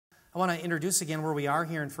I want to introduce again where we are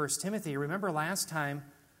here in 1 Timothy. Remember last time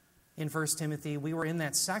in 1 Timothy, we were in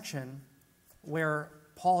that section where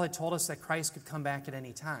Paul had told us that Christ could come back at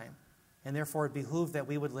any time, and therefore it behooved that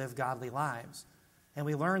we would live godly lives. And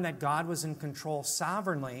we learned that God was in control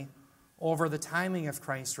sovereignly over the timing of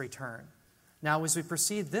Christ's return. Now, as we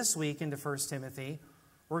proceed this week into 1 Timothy,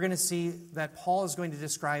 we're going to see that Paul is going to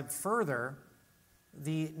describe further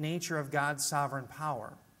the nature of God's sovereign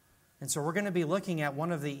power. And so we're going to be looking at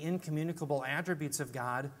one of the incommunicable attributes of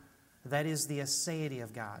God, that is the aseity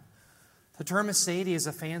of God. The term aseity is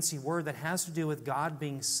a fancy word that has to do with God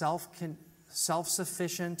being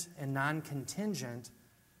self-sufficient and non-contingent,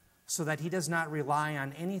 so that he does not rely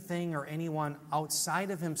on anything or anyone outside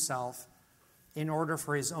of himself in order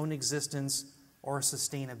for his own existence or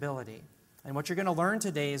sustainability. And what you're going to learn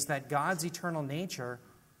today is that God's eternal nature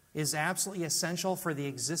is absolutely essential for the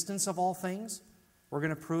existence of all things. We're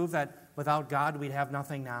going to prove that without God we'd have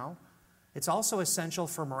nothing now. It's also essential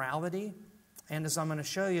for morality, and as I'm going to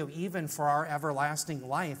show you, even for our everlasting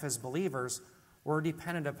life as believers, we're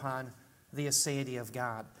dependent upon the aseity of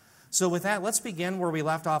God. So with that, let's begin where we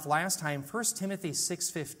left off last time, 1 Timothy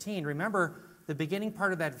 6:15. Remember, the beginning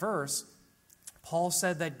part of that verse, Paul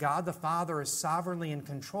said that God the Father is sovereignly in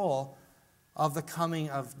control of the coming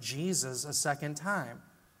of Jesus a second time.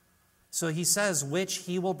 So he says, which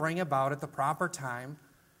he will bring about at the proper time,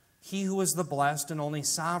 he who is the blessed and only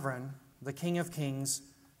sovereign, the King of kings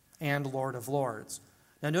and Lord of lords.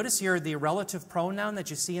 Now notice here the relative pronoun that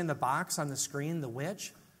you see in the box on the screen, the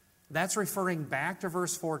which. That's referring back to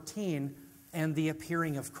verse 14 and the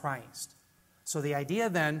appearing of Christ. So the idea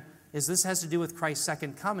then is this has to do with Christ's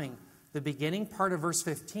second coming. The beginning part of verse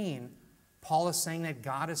 15, Paul is saying that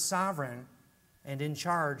God is sovereign and in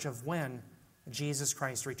charge of when Jesus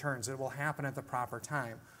Christ returns. It will happen at the proper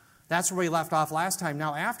time. That's where we left off last time.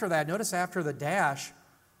 Now after that, notice after the dash,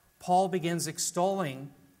 Paul begins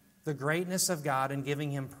extolling the greatness of God and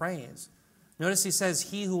giving him praise. Notice he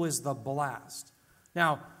says, he who is the blessed.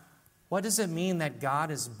 Now, what does it mean that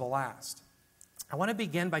God is blessed? I want to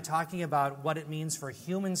begin by talking about what it means for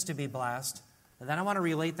humans to be blessed, and then I want to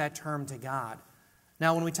relate that term to God.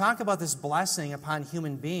 Now, when we talk about this blessing upon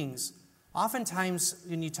human beings, oftentimes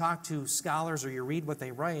when you talk to scholars or you read what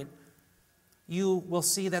they write, you will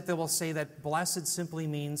see that they will say that blessed simply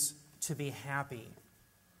means to be happy.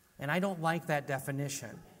 And I don't like that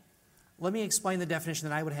definition. Let me explain the definition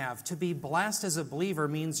that I would have. To be blessed as a believer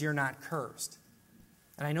means you're not cursed.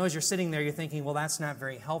 And I know as you're sitting there, you're thinking, well, that's not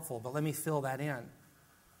very helpful, but let me fill that in.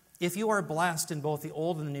 If you are blessed in both the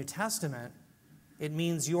Old and the New Testament, it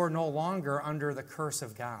means you are no longer under the curse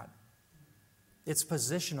of God. It's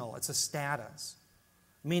positional. It's a status.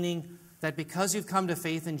 Meaning that because you've come to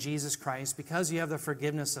faith in Jesus Christ, because you have the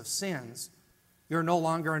forgiveness of sins, you're no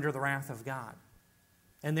longer under the wrath of God.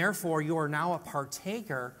 And therefore, you are now a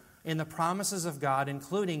partaker in the promises of God,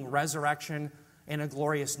 including resurrection and a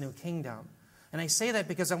glorious new kingdom. And I say that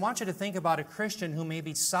because I want you to think about a Christian who may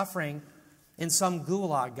be suffering in some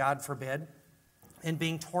gulag, God forbid, and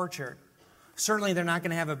being tortured. Certainly they're not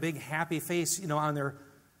going to have a big happy face, on their,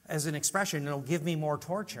 as an expression, give me more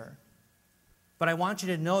torture. But I want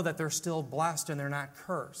you to know that they're still blessed and they're not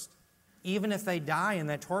cursed. Even if they die in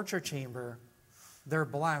that torture chamber, they're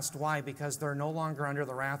blessed. Why? Because they're no longer under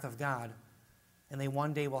the wrath of God, and they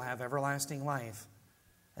one day will have everlasting life,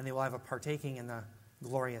 and they will have a partaking in the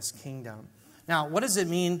glorious kingdom. Now, what does it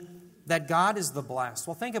mean that God is the blessed?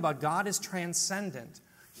 Well, think about God is transcendent.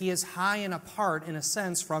 He is high and apart, in a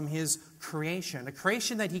sense, from his creation. A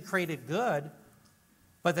creation that he created good,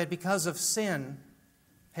 but that because of sin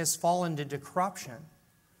has fallen into corruption.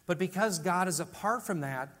 But because God is apart from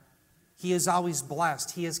that, he is always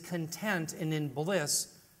blessed. He is content and in bliss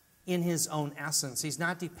in his own essence. He's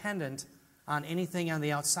not dependent on anything on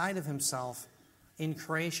the outside of himself in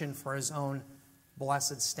creation for his own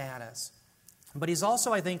blessed status. But he's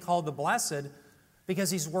also, I think, called the blessed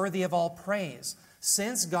because he's worthy of all praise,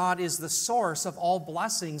 since God is the source of all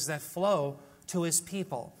blessings that flow to his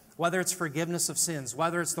people, whether it's forgiveness of sins,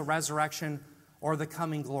 whether it's the resurrection or the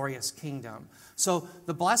coming glorious kingdom. So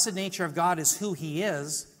the blessed nature of God is who he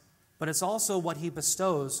is, but it's also what he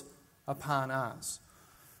bestows upon us.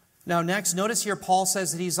 Now next, notice here Paul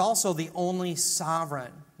says that he's also the only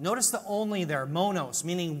sovereign. Notice the only there, monos,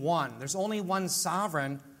 meaning one. There's only one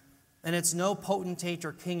sovereign, and it's no potentate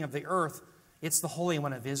or king of the earth. It's the Holy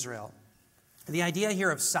One of Israel. The idea here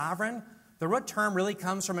of sovereign, the root term really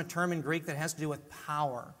comes from a term in Greek that has to do with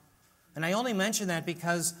power. And I only mention that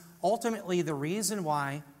because ultimately the reason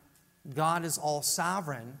why God is all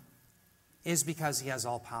sovereign is because he has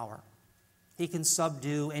all power. He can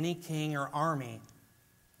subdue any king or army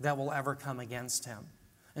that will ever come against him.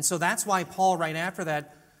 And so that's why Paul, right after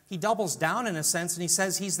that, he doubles down in a sense, and he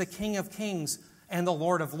says he's the King of Kings and the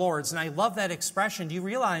Lord of Lords. And I love that expression. Do you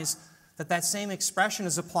realize that that same expression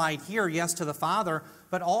is applied here, yes, to the Father,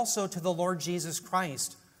 but also to the Lord Jesus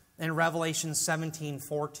Christ in Revelation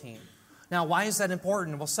 17:14. Now, why is that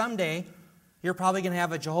important? Well, someday you're probably going to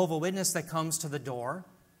have a Jehovah's Witness that comes to the door,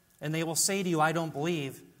 and they will say to you, I don't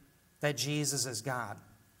believe that Jesus is God.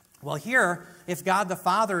 Well, here, if God the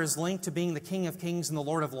Father is linked to being the King of Kings and the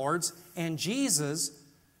Lord of Lords, and Jesus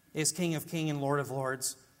is King of Kings and Lord of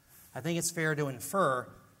Lords, I think it's fair to infer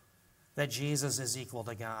that Jesus is equal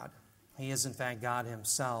to God. He is, in fact, God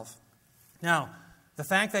himself. Now, the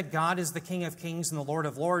fact that God is the King of Kings and the Lord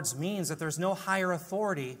of Lords means that there's no higher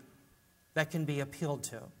authority that can be appealed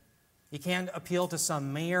to. You can't appeal to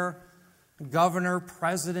some mayor, governor,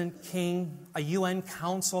 president, king, a UN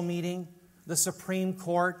council meeting, the Supreme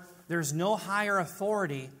Court. There's no higher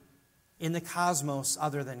authority in the cosmos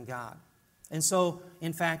other than God. And so,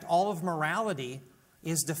 in fact, all of morality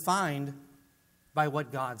is defined by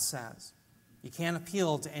what God says. You can't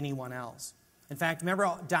appeal to anyone else. In fact, remember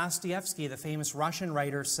Dostoevsky, the famous Russian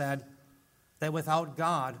writer, said that without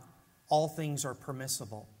God, all things are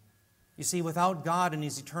permissible. You see, without God and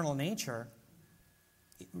his eternal nature,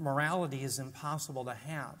 morality is impossible to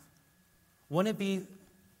have. Wouldn't it be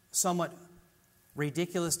somewhat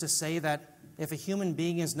ridiculous to say that if a human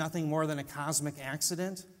being is nothing more than a cosmic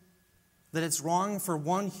accident, that it's wrong for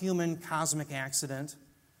one human cosmic accident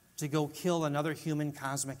to go kill another human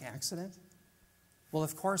cosmic accident? Well,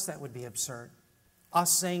 of course that would be absurd.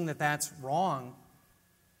 Us saying that that's wrong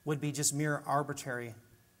would be just mere arbitrary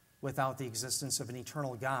without the existence of an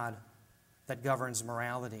eternal God that governs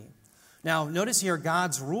morality. Now, notice here,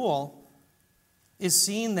 God's rule is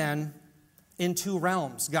seen then in two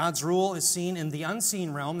realms. God's rule is seen in the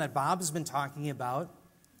unseen realm that Bob has been talking about,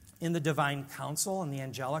 in the divine council, in the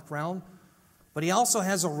angelic realm. But he also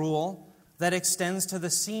has a rule that extends to the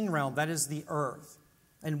seen realm, that is the earth.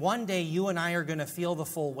 And one day you and I are going to feel the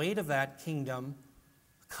full weight of that kingdom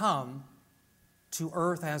come to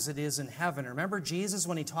earth as it is in heaven. Remember Jesus,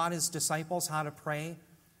 when he taught his disciples how to pray,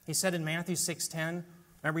 he said in Matthew 6:10,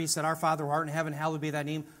 remember he said, Our Father who art in heaven, hallowed be thy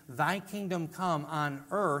name. Thy kingdom come on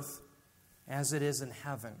earth as it is in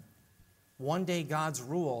heaven. One day God's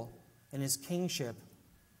rule and his kingship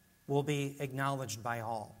will be acknowledged by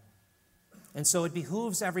all. And so it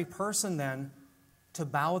behooves every person then to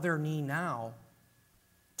bow their knee now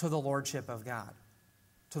to the lordship of God,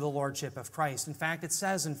 to the lordship of Christ. In fact, it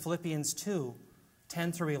says in Philippians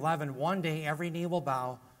 2:10-11, one day every knee will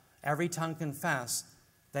bow, every tongue confess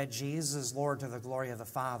that Jesus is Lord to the glory of the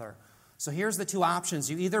Father. So here's the two options.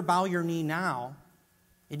 You either bow your knee now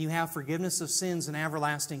and you have forgiveness of sins and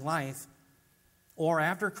everlasting life, or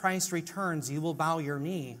after Christ returns, you will bow your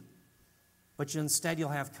knee, but instead you'll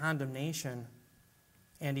have condemnation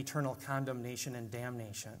and eternal condemnation and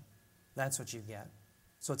damnation. That's what you get.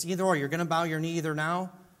 So it's either or. You're going to bow your knee either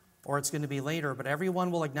now or it's going to be later, but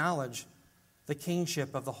everyone will acknowledge the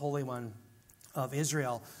kingship of the Holy One of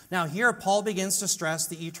Israel. Now here Paul begins to stress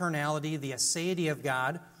the eternality, the aseity of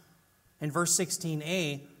God. In verse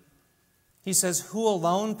 16a, he says, who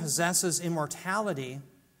alone possesses immortality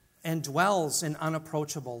and dwells in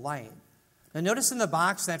unapproachable light. Now notice in the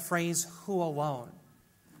box that phrase, who alone.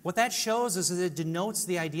 What that shows is that it denotes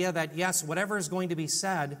the idea that, yes, whatever is going to be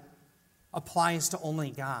said applies to only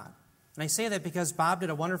God. And I say that because Bob did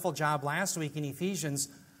a wonderful job last week in Ephesians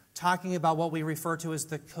talking about what we refer to as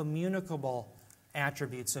the communicable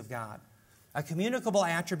attributes of God. A communicable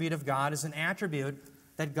attribute of God is an attribute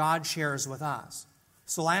that God shares with us.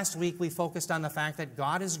 So last week we focused on the fact that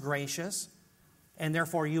God is gracious, and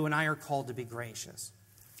therefore you and I are called to be gracious.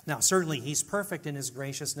 Now, certainly he's perfect in his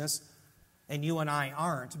graciousness, and you and I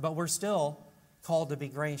aren't, but we're still called to be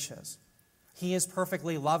gracious. He is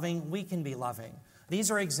perfectly loving, we can be loving.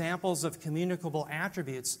 These are examples of communicable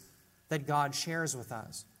attributes that God shares with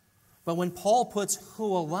us. But when Paul puts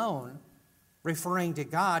who alone, referring to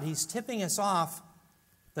God, he's tipping us off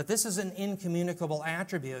that this is an incommunicable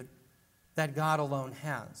attribute that God alone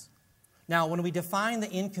has. Now, when we define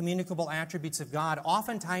the incommunicable attributes of God,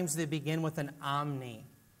 oftentimes they begin with an omni.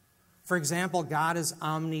 For example, God is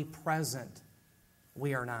omnipresent.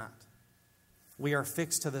 We are not. We are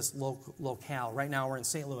fixed to this locale. Right now we're in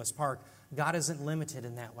St. Louis Park. God isn't limited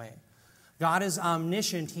in that way. God is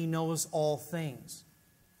omniscient. He knows all things.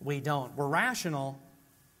 We don't. We're rational,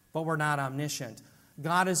 but we're not omniscient.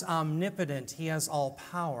 God is omnipotent. He has all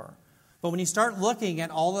power. But when you start looking at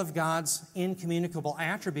all of God's incommunicable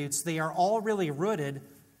attributes, they are all really rooted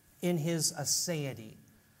in his aseity.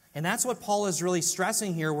 And that's what Paul is really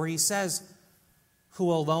stressing here, where he says,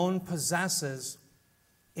 who alone possesses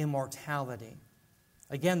immortality.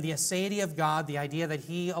 Again, the aseity of God, the idea that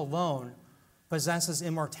he alone possesses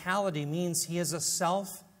immortality, means he is a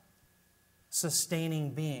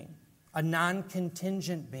self-sustaining being, a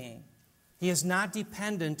non-contingent being. He is not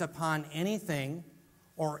dependent upon anything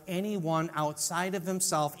or anyone outside of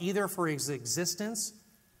himself, either for his existence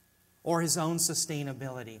or his own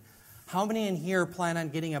sustainability. How many in here plan on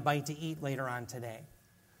getting a bite to eat later on today?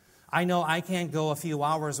 I know I can't go a few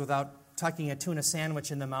hours without tucking a tuna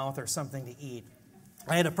sandwich in the mouth or something to eat.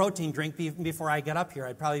 I had a protein drink before I got up here.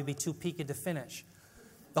 I'd probably be too peaked to finish.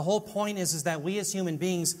 The whole point is that we as human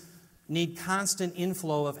beings need constant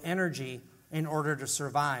inflow of energy in order to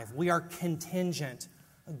survive. We are contingent.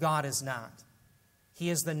 God is not. He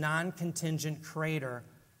is the non-contingent creator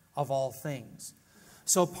of all things.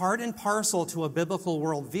 So part and parcel to a biblical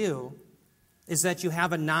worldview is that you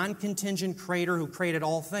have a non-contingent creator who created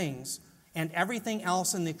all things, and everything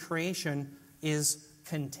else in the creation is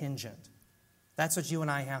contingent. That's what you and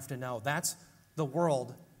I have to know. That's the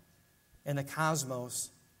world and the cosmos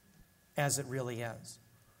as it really is.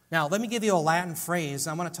 Now, let me give you a Latin phrase.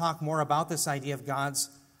 I want to talk more about this idea of God's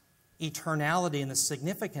eternality and the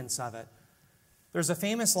significance of it. There's a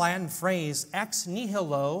famous Latin phrase, ex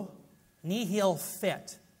nihilo nihil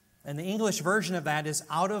fit. And the English version of that is,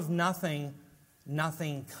 out of nothing,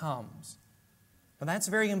 nothing comes. And that's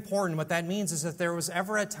very important. What that means is that if there was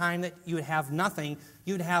ever a time that you would have nothing,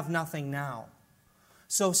 you'd have nothing now.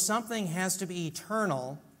 So something has to be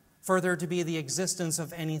eternal for there to be the existence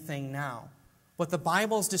of anything now. What the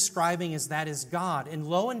Bible is describing is that is God. And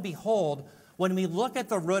lo and behold, when we look at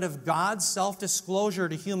the root of God's self-disclosure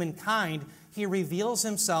to humankind, he reveals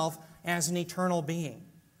himself as an eternal being.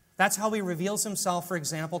 That's how he reveals himself, for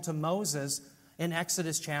example, to Moses in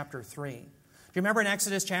Exodus chapter 3. Do you remember in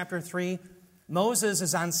Exodus chapter 3, Moses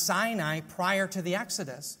is on Sinai prior to the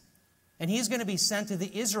Exodus. And he's going to be sent to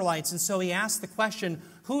the Israelites. And so he asks the question,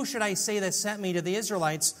 who should I say that sent me to the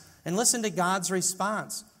Israelites? And listen to God's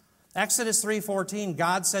response. Exodus 3:14,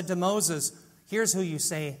 God said to Moses, here's who you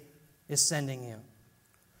say is sending you.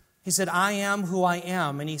 He said, I am who I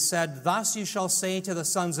am. And he said, thus you shall say to the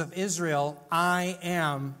sons of Israel, I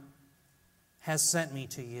am has sent me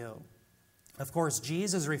to you. Of course,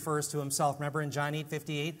 Jesus refers to himself, remember in John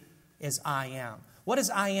 8:58, as I am. What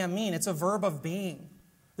does I am mean? It's a verb of being.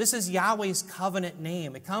 This is Yahweh's covenant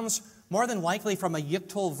name. It comes more than likely from a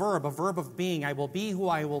yiktul verb, a verb of being. I will be who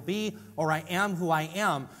I will be, or I am who I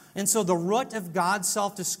am. And so the root of God's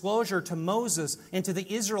self-disclosure to Moses and to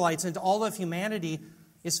the Israelites and to all of humanity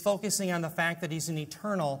is focusing on the fact that he's an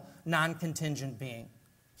eternal, non-contingent being.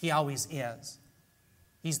 He always is.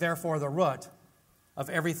 He's therefore the root of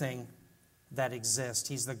everything that exists.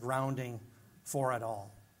 He's the grounding for it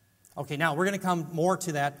all. Okay, now we're going to come more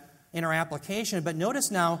to that in our application, but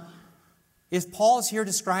notice now, if Paul is here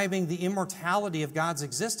describing the immortality of God's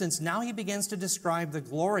existence, now he begins to describe the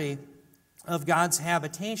glory of God's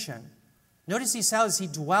habitation. Notice he says he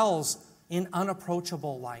dwells in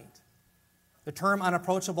unapproachable light. The term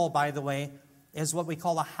unapproachable, by the way, is what we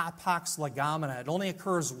call a hapax legomena. It only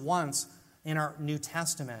occurs once in our New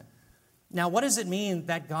Testament. Now, what does it mean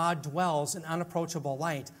that God dwells in unapproachable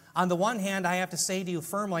light? On the one hand, I have to say to you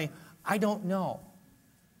firmly, I don't know.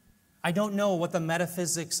 I don't know what the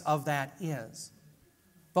metaphysics of that is.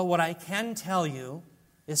 But what I can tell you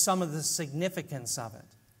is some of the significance of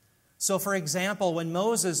it. So, for example, when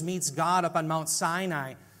Moses meets God up on Mount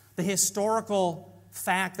Sinai, the historical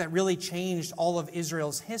fact that really changed all of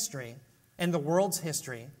Israel's history and the world's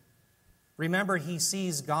history, remember, he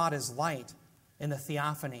sees God as light in the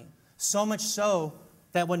theophany. So much so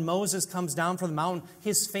that when Moses comes down from the mountain,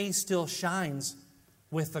 his face still shines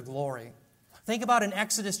with the glory. Think about in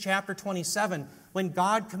Exodus chapter 27, when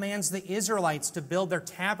God commands the Israelites to build their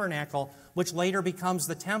tabernacle, which later becomes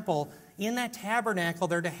the temple. In that tabernacle,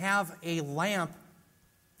 they're to have a lamp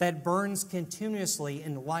that burns continuously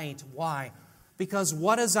in light. Why? Because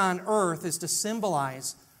what is on earth is to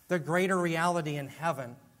symbolize the greater reality in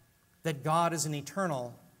heaven, that God is an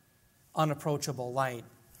eternal, unapproachable light.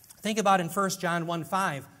 Think about in 1 John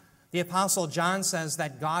 1:5. The Apostle John says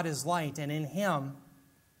that God is light, and in him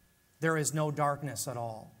there is no darkness at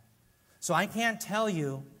all. So I can't tell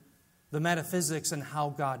you the metaphysics and how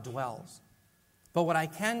God dwells. But what I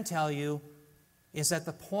can tell you is that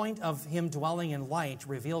the point of him dwelling in light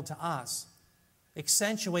revealed to us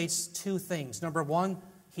accentuates two things. Number one,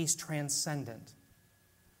 he's transcendent,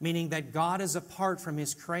 meaning that God is apart from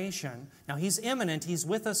his creation. Now, he's immanent, he's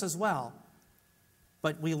with us as well.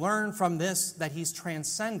 But we learn from this that he's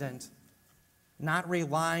transcendent, not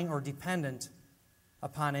relying or dependent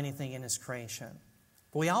upon anything in his creation.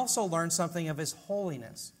 But we also learn something of his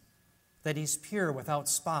holiness. that he's pure without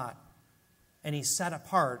spot, and he's set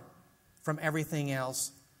apart from everything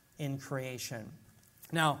else in creation.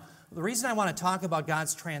 Now, the reason I want to talk about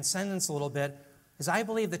God's transcendence a little bit is I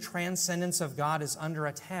believe the transcendence of God is under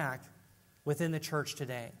attack within the church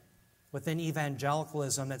today, within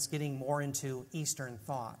evangelicalism that's getting more into Eastern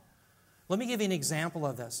thought. Let me give you an example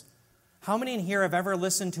of this. How many in here have ever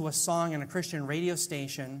listened to a song on a Christian radio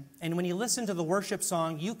station, and when you listen to the worship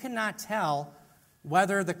song, you cannot tell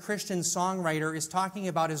whether the Christian songwriter is talking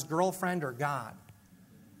about his girlfriend or God?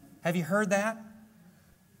 Have you heard that?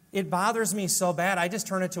 It bothers me so bad, I just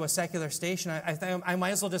turn it to a secular station. I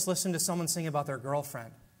might as well just listen to someone sing about their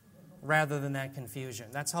girlfriend rather than that confusion.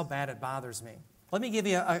 That's how bad it bothers me. Let me give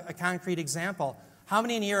you a concrete example. How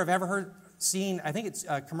many in here have ever seen, I think it's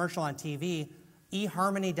a commercial on TV,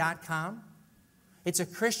 eHarmony.com? It's a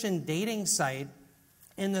Christian dating site,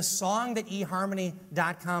 and the song that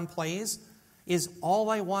eHarmony.com plays is All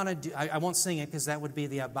I Want to Do. I won't sing it because that would be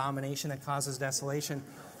the abomination that causes desolation.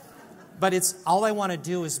 But it's All I Want to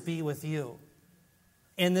Do is Be With You.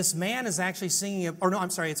 And this man is actually singing,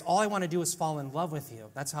 it's All I Want to Do is Fall in Love With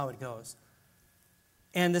You. That's how it goes.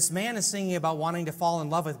 And this man is singing about wanting to fall in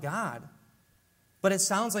love with God. But it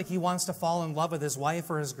sounds like he wants to fall in love with his wife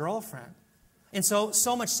or his girlfriend. And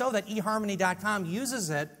so much so that eHarmony.com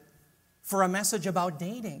uses it for a message about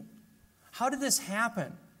dating. How did this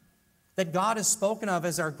happen? That God is spoken of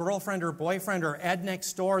as our girlfriend or boyfriend or Ed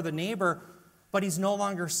next door, the neighbor, but he's no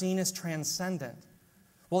longer seen as transcendent.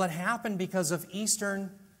 Well, it happened because of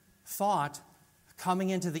Eastern thought coming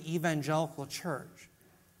into the evangelical church.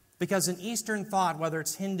 Because in Eastern thought, whether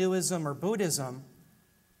it's Hinduism or Buddhism,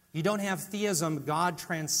 you don't have theism, God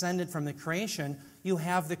transcended from the creation. You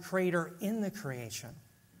have the Creator in the creation.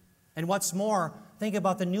 And what's more, think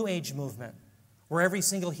about the New Age movement, where every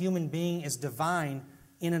single human being is divine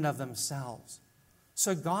in and of themselves.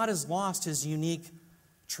 So God has lost His unique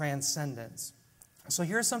transcendence. So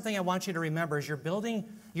here's something I want you to remember. As you're building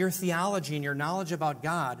your theology and your knowledge about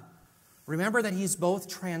God, remember that He's both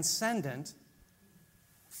transcendent,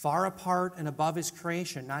 far apart and above His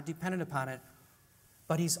creation, not dependent upon it,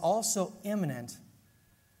 but He's also immanent.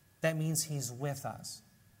 That means He's with us.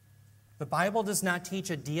 The Bible does not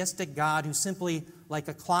teach a deistic God who simply, like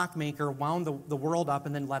a clockmaker, wound the world up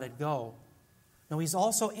and then let it go. No, He's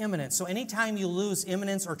also immanent. So anytime you lose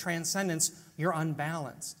immanence or transcendence, you're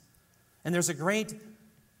unbalanced. And there's a great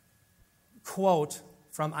quote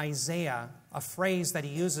from Isaiah, a phrase that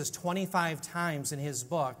he uses 25 times in his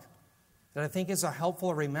book that I think is helpful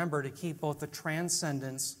to remember to keep both the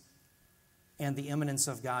transcendence and the immanence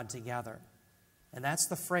of God together. And that's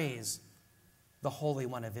the phrase, the Holy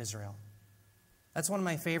One of Israel. That's one of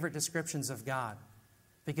my favorite descriptions of God,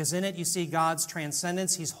 because in it you see God's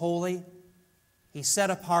transcendence. He's holy. He's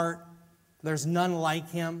set apart. There's none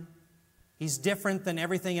like Him. He's different than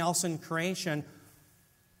everything else in creation,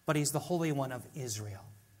 but He's the Holy One of Israel.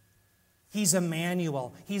 He's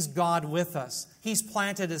Emmanuel. He's God with us. He's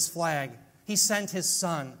planted His flag. He sent His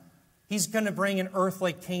Son. He's going to bring an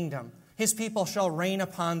earthly kingdom. His people shall reign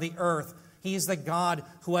upon the earth. He is the God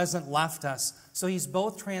who hasn't left us. So He's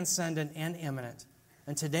both transcendent and immanent.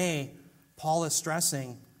 And today, Paul is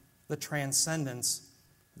stressing the transcendence,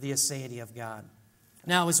 the aseity of God.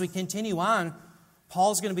 Now, as we continue on,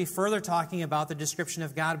 Paul's going to be further talking about the description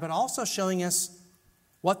of God, but also showing us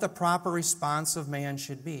what the proper response of man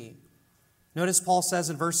should be. Notice Paul says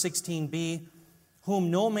in verse 16b, whom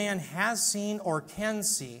no man has seen or can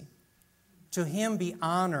see, to Him be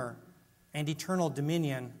honor and eternal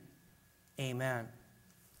dominion. Amen.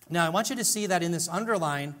 Now, I want you to see that in this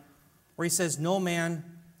underline where he says no man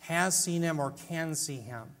has seen Him or can see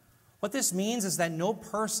Him. What this means is that no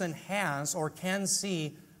person has or can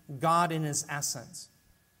see God in His essence.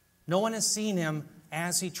 No one has seen Him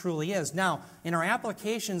as He truly is. Now, in our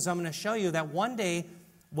applications, I'm going to show you that one day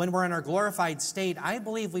when we're in our glorified state, I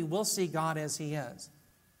believe we will see God as He is.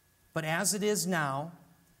 But as it is now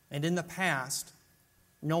and in the past,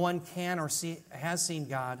 no one can or has seen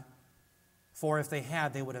God, for if they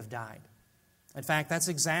had, they would have died. In fact, that's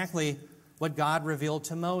exactly what God revealed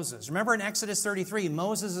to Moses. Remember in Exodus 33,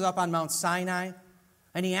 Moses is up on Mount Sinai,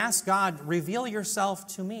 and he asked God, reveal yourself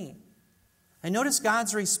to me. And notice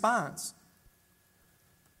God's response.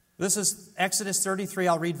 This is Exodus 33,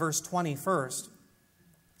 I'll read verse 20 first.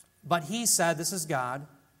 But he said, this is God,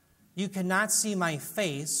 you cannot see my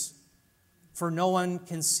face, for no one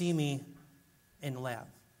can see me and live.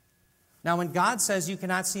 Now, when God says you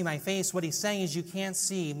cannot see my face, what He's saying is you can't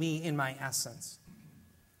see me in my essence,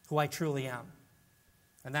 who I truly am.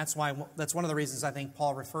 And that's one of the reasons I think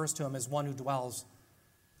Paul refers to Him as one who dwells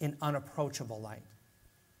in unapproachable light.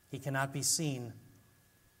 He cannot be seen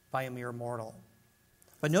by a mere mortal.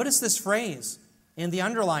 But notice this phrase in the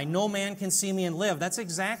underline, no man can see me and live. That's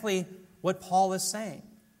exactly what Paul is saying.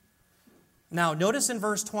 Now, notice in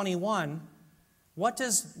verse 21, what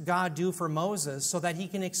does God do for Moses so that he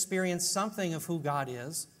can experience something of who God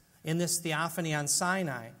is in this theophany on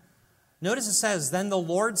Sinai? Notice it says, then the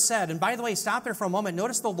Lord said, and by the way, stop there for a moment.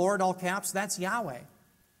 Notice the Lord, all caps, that's Yahweh.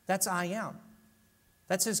 That's I am.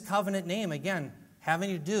 That's his covenant name, again, having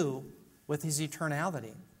to do with his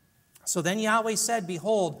eternality. So then Yahweh said,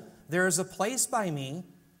 behold, there is a place by me,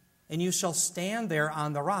 and you shall stand there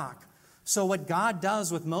on the rock. So what God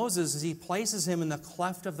does with Moses is he places him in the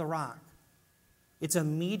cleft of the rock. It's a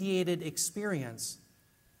mediated experience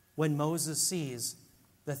when Moses sees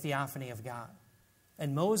the theophany of God.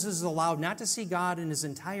 And Moses is allowed not to see God in his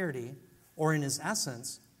entirety or in his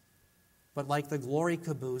essence, but like the glory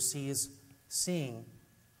caboose, he is seeing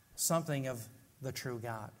something of the true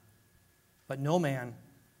God. But no man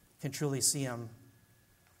can truly see him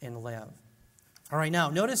and live. All right, now,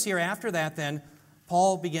 notice here after that then,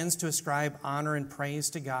 Paul begins to ascribe honor and praise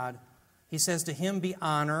to God. He says, to him be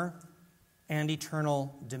honor and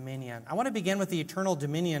eternal dominion. I want to begin with the eternal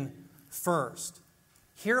dominion first.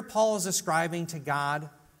 Here Paul is ascribing to God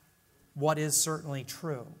what is certainly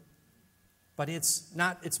true. But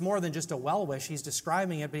it's more than just a well-wish. He's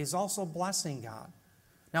describing it, but he's also blessing God.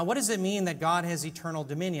 Now, what does it mean that God has eternal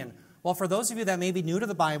dominion? Well, for those of you that may be new to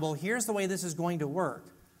the Bible, here's the way this is going to work.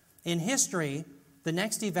 In history, the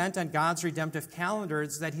next event on God's redemptive calendar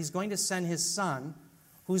is that he's going to send his Son,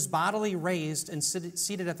 who's bodily raised and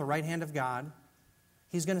seated at the right hand of God.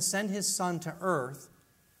 He's going to send his Son to earth,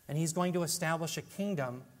 and he's going to establish a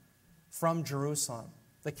kingdom from Jerusalem.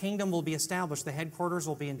 The kingdom will be established. The headquarters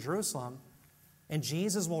will be in Jerusalem, and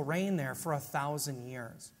Jesus will reign there for 1,000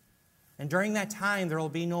 years. And during that time, there will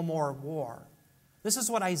be no more war. This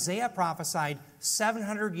is what Isaiah prophesied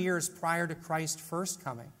 700 years prior to Christ's first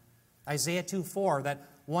coming. Isaiah 2:4, that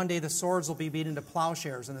one day the swords will be beat into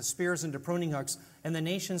plowshares and the spears into pruning hooks, and the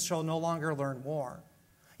nations shall no longer learn war.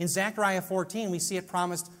 In Zechariah 14, we see it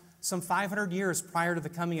promised some 500 years prior to the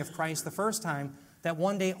coming of Christ the first time, that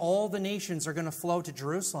one day all the nations are going to flow to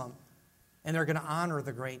Jerusalem, and they're going to honor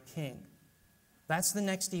the great king. That's the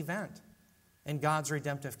next event in God's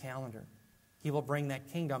redemptive calendar. He will bring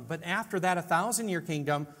that kingdom. But after that 1,000-year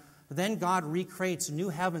kingdom, then God recreates new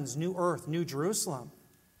heavens, new earth, new Jerusalem.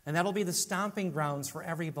 And that'll be the stomping grounds for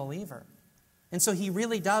every believer. And so he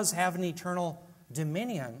really does have an eternal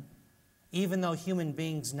dominion, even though human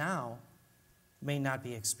beings now may not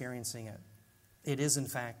be experiencing it. It is, in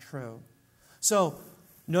fact, true. So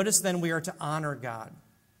notice then we are to honor God.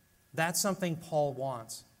 That's something Paul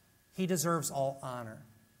wants. He deserves all honor.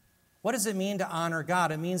 What does it mean to honor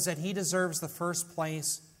God? It means that he deserves the first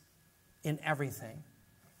place in everything.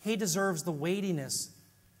 He deserves the weightiness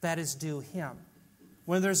that is due him.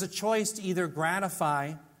 When there's a choice to either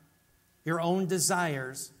gratify your own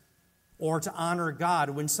desires or to honor God,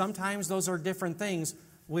 when sometimes those are different things,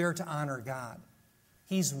 we are to honor God.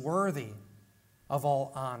 He's worthy of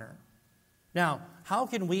all honor. Now, how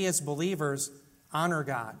can we as believers honor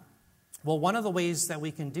God? Well, one of the ways that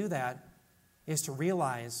we can do that is to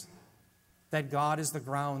realize that God is the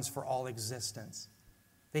grounds for all existence,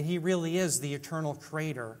 that he really is the eternal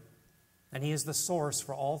creator, and he is the source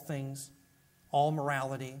for all things, all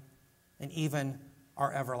morality, and even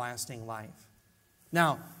our everlasting life.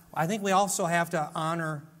 Now, I think we also have to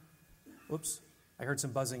honor, oops, I heard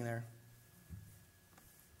some buzzing there.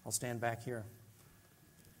 I'll stand back here.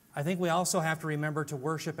 I think we also have to remember to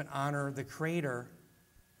worship and honor the Creator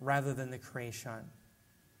rather than the creation.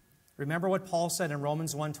 Remember what Paul said in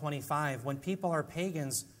Romans 1:25, when people are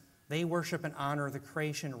pagans, they worship and honor the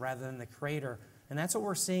creation rather than the Creator. And that's what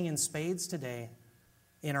we're seeing in spades today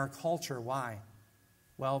in our culture. Why?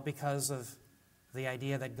 Well, because of the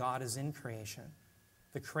idea that God is in creation.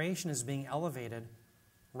 The creation is being elevated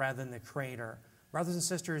rather than the Creator. Brothers and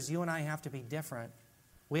sisters, you and I have to be different.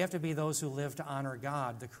 We have to be those who live to honor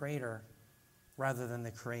God, the Creator, rather than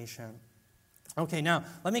the creation. Okay, now,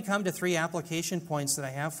 let me come to 3 application points that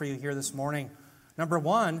I have for you here this morning. Number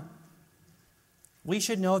 1, we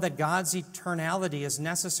should know that God's eternality is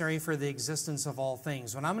necessary for the existence of all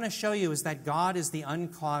things. What I'm going to show you is that God is the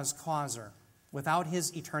uncaused causer. Without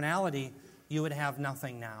his eternality, you would have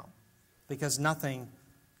nothing now, because nothing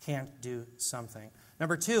can't do something.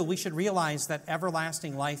 Number 2, we should realize that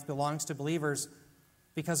everlasting life belongs to believers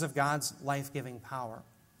because of God's life-giving power.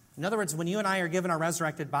 In other words, when you and I are given our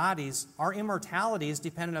resurrected bodies, our immortality is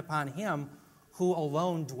dependent upon him who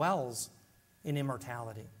alone dwells in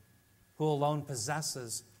immortality, who alone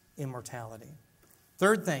possesses immortality.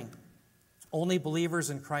 Third thing, only believers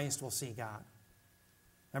in Christ will see God.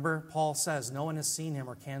 Remember, Paul says, no one has seen him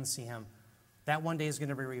or can see him. That one day is going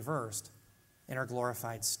to be reversed in our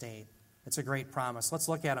glorified state. It's a great promise. Let's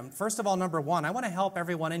look at them. First of all, number one, I want to help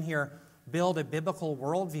everyone in here build a biblical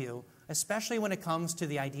worldview, especially when it comes to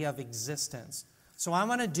the idea of existence. So what I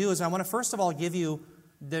want to do is I want to first of all give you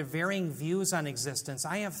the varying views on existence.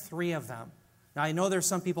 I have 3 of them. Now, I know there's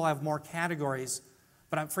some people who have more categories,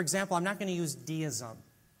 but for example, I'm not going to use deism.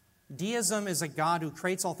 Deism is a God who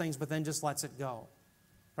creates all things but then just lets it go.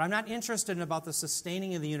 But I'm not interested in about the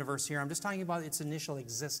sustaining of the universe here. I'm just talking about its initial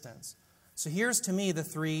existence. So here's to me the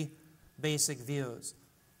 3 basic views.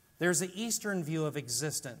 There's the Eastern view of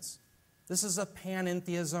existence. This is a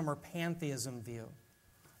panentheism or pantheism view,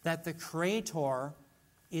 that the Creator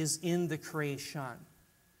is in the creation.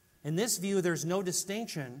 In this view, there's no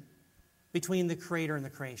distinction between the Creator and the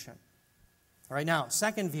creation. All right, now,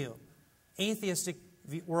 second view, atheistic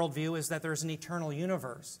worldview is that there's an eternal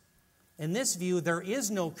universe. In this view, there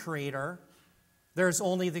is no Creator, there's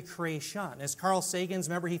only the creation. As Carl Sagan's,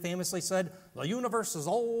 remember, he famously said, the universe is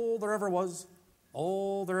all there ever was,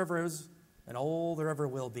 all there ever is, and all there ever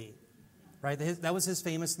will be. Right? That was his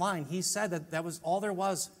famous line. He said that was all there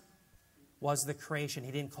was the creation.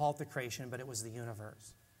 He didn't call it the creation, but it was the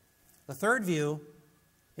universe. The third view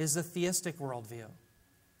is the theistic worldview.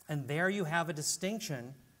 And there you have a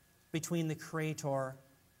distinction between the Creator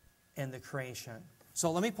and the creation.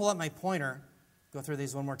 So let me pull up my pointer, go through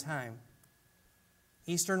these one more time.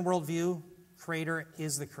 Eastern worldview, Creator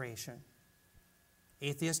is the creation.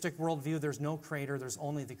 Atheistic worldview, there's no Creator, there's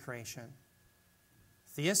only the creation.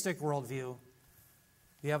 Theistic worldview,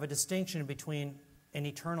 you have a distinction between an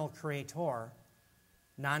eternal Creator,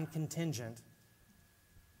 non-contingent,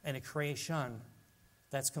 and a creation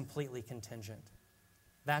that's completely contingent.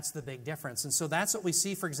 That's the big difference. And so that's what we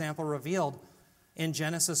see, for example, revealed in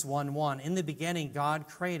Genesis 1:1. In the beginning, God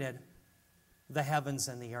created the heavens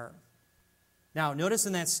and the earth. Now, notice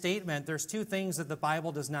in that statement, there's 2 things that the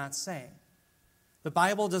Bible does not say. The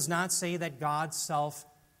Bible does not say that God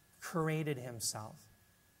self-created himself.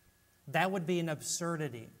 That would be an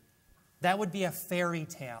absurdity. That would be a fairy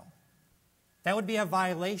tale. That would be a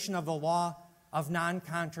violation of the law of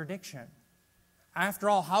non-contradiction. After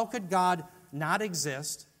all, how could God not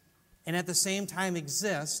exist and at the same time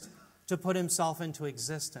exist to put himself into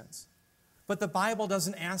existence? But the Bible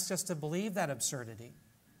doesn't ask us to believe that absurdity.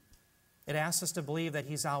 It asks us to believe that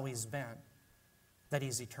he's always been, that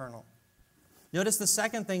he's eternal. Notice the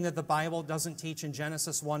second thing that the Bible doesn't teach in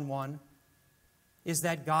Genesis 1:1 is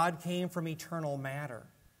that God came from eternal matter.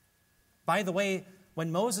 By the way,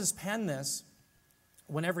 when Moses penned this,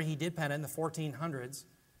 whenever he did pen it in the 1400s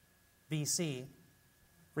BC,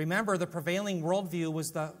 remember the prevailing worldview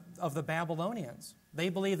was of the Babylonians. They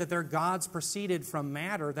believed that their gods proceeded from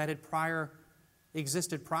matter that had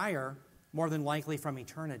existed prior, more than likely from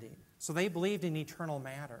eternity. So they believed in eternal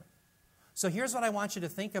matter. So here's what I want you to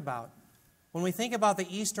think about. When we think about the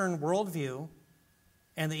Eastern worldview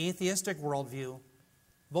and the atheistic worldview,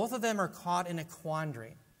 both of them are caught in a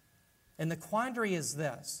quandary. And the quandary is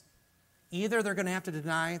this. Either they're going to have to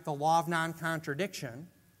deny the law of non-contradiction,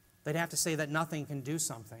 they'd have to say that nothing can do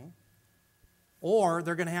something, or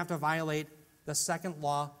they're going to have to violate the second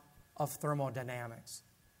law of thermodynamics,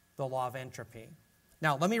 the law of entropy.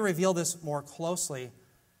 Now, let me reveal this more closely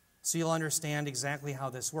so you'll understand exactly how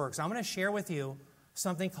this works. I'm going to share with you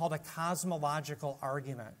something called a cosmological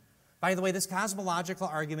argument. By the way, this cosmological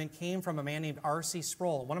argument came from a man named R.C.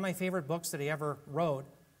 Sproul. One of my favorite books that he ever wrote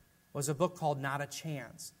was a book called Not a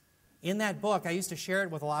Chance. In that book, I used to share it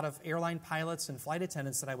with a lot of airline pilots and flight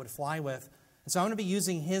attendants that I would fly with. And so I'm going to be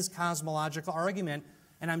using his cosmological argument,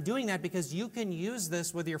 and I'm doing that because you can use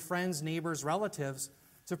this with your friends, neighbors, relatives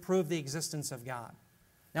to prove the existence of God.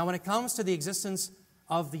 Now, when it comes to the existence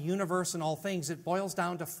of the universe and all things, it boils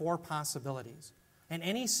down to 4 possibilities. And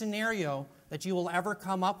any scenario that you will ever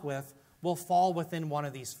come up with will fall within one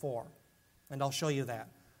of these 4. And I'll show you that.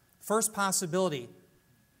 First possibility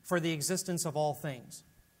for the existence of all things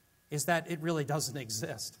is that it really doesn't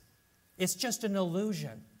exist. It's just an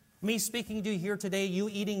illusion. Me speaking to you here today, you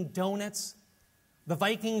eating donuts, the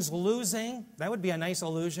Vikings losing, that would be a nice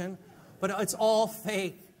illusion, but it's all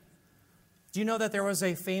fake. Do you know that there was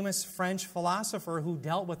a famous French philosopher who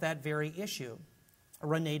dealt with that very issue?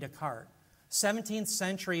 René Descartes. 17th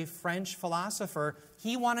century French philosopher,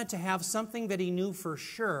 he wanted to have something that he knew for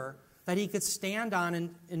sure that he could stand on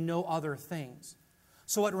and know other things.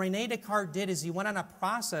 So what René Descartes did is he went on a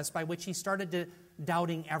process by which he started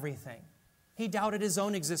doubting everything. He doubted his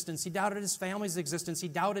own existence. He doubted his family's existence. He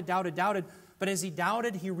doubted. But as he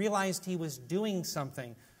doubted, he realized he was doing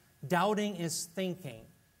something. Doubting is thinking.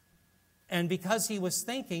 And because he was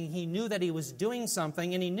thinking, he knew that he was doing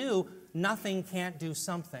something, and he knew nothing can't do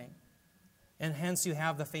something. And hence you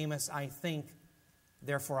have the famous, I think,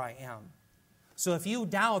 therefore I am. So if you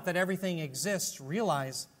doubt that everything exists,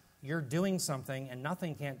 realize you're doing something and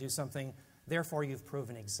nothing can't do something, therefore you've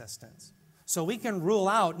proven existence. So we can rule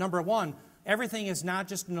out, number one, everything is not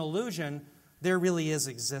just an illusion, there really is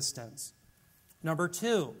existence. Number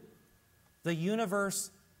two, the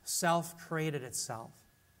universe self-created itself.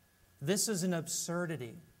 This is an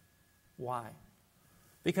absurdity. Why?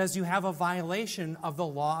 Because you have a violation of the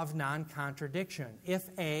law of non-contradiction. If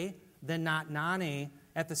A, then not non-A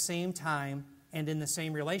at the same time and in the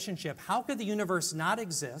same relationship. How could the universe not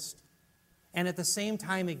exist and at the same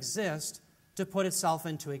time exist to put itself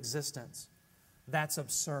into existence? That's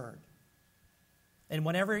absurd. And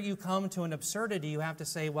whenever you come to an absurdity, you have to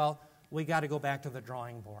say, well, we got to go back to the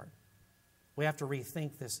drawing board. We have to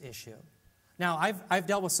rethink this issue. Now, I've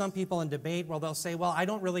dealt with some people in debate where they'll say, well, I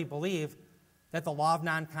don't really believe that the law of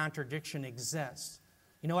non-contradiction exists.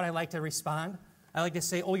 You know what I like to respond? I like to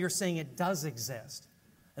say, oh, you're saying it does exist.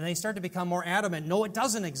 And they start to become more adamant, no, it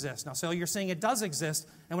doesn't exist. Now, so you're saying it does exist,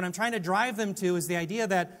 and what I'm trying to drive them to is the idea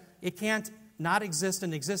that it can't not exist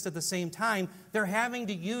and exist at the same time. They're having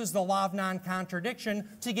to use the law of non-contradiction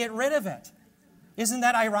to get rid of it. Isn't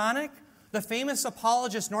that ironic? The famous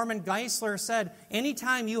apologist Norman Geisler said,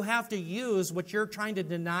 anytime you have to use what you're trying to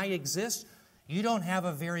deny exists, you don't have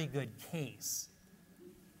a very good case.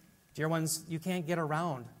 Dear ones, you can't get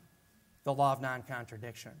around the law of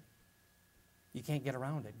non-contradiction. You can't get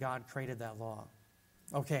around it. God created that law.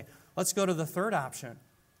 Okay, let's go to the third option.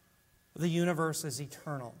 The universe is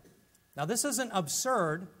eternal. Now, this isn't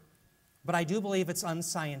absurd, but I do believe it's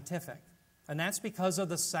unscientific. And that's because of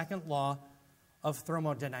the second law of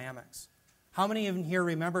thermodynamics. How many of you here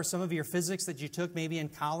remember some of your physics that you took maybe in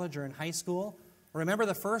college or in high school? Remember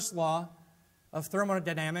the first law of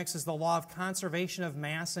thermodynamics is the law of conservation of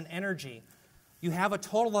mass and energy. You have a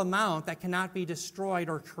total amount that cannot be destroyed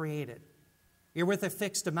or created. You're with a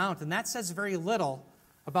fixed amount, and that says very little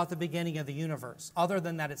about the beginning of the universe, other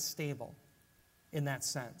than that it's stable in that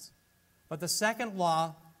sense. But the second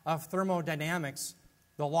law of thermodynamics,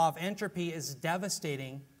 the law of entropy, is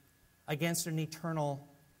devastating against an eternal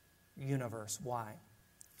universe. Why?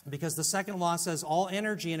 Because the second law says all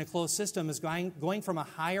energy in a closed system is going from a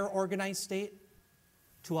higher organized state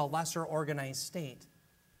to a lesser organized state,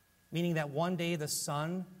 meaning that one day the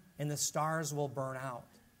sun and the stars will burn out.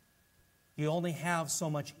 You only have so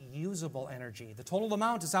much usable energy. The total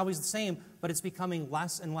amount is always the same, but it's becoming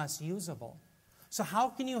less and less usable. So how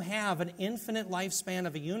can you have an infinite lifespan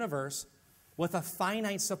of a universe with a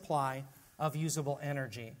finite supply of usable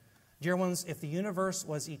energy? Dear ones, if the universe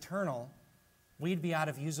was eternal, we'd be out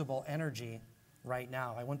of usable energy right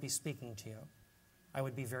now. I wouldn't be speaking to you. I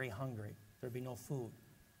would be very hungry. There'd be no food.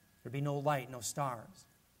 There'd be no light, no stars.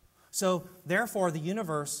 So, therefore, the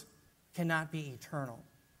universe cannot be eternal.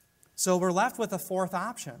 So we're left with a fourth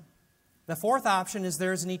option. The fourth option is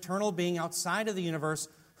there's an eternal being outside of the universe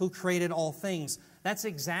who created all things. That's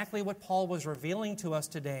exactly what Paul was revealing to us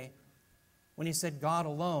today when he said God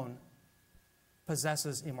alone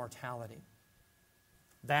possesses immortality.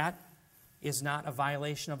 That is not a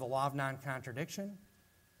violation of the law of non-contradiction,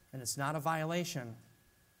 and it's not a violation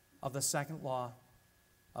of the second law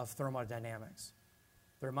of thermodynamics.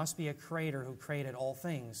 There must be a creator who created all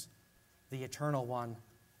things, the eternal one,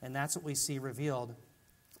 and that's what we see revealed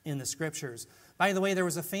in the Scriptures. By the way, there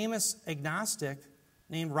was a famous agnostic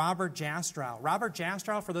named Robert Jastrow. Robert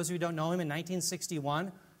Jastrow, for those of you who don't know him, in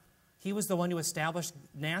 1961, he was the one who established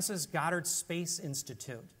NASA's Goddard Space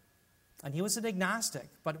Institute. And he was an agnostic,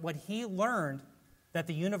 but when he learned that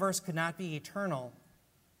the universe could not be eternal,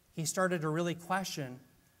 he started to really question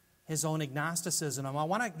his own agnosticism. And I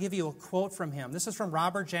want to give you a quote from him. This is from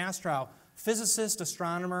Robert Jastrow, physicist,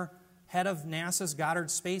 astronomer, head of NASA's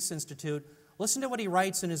Goddard Space Institute. Listen to what he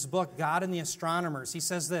writes in his book, God and the Astronomers. He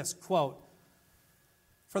says this, quote,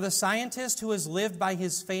 "For the scientist who has lived by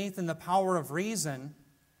his faith in the power of reason,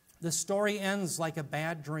 the story ends like a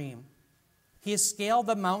bad dream. He has scaled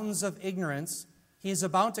the mountains of ignorance. He is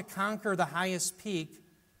about to conquer the highest peak.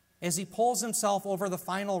 As he pulls himself over the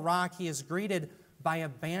final rock, he is greeted by a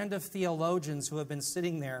band of theologians who have been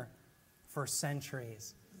sitting there for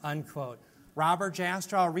centuries." Unquote. Robert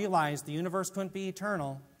Jastrow realized the universe couldn't be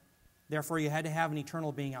eternal, therefore you had to have an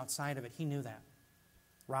eternal being outside of it. He knew that.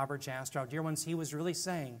 Robert Jastrow, dear ones, he was really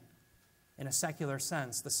saying, in a secular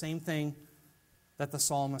sense, the same thing that the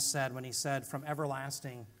psalmist said when he said, "From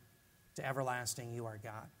everlasting to everlasting you are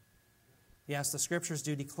God." Yes, the Scriptures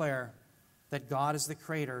do declare that God is the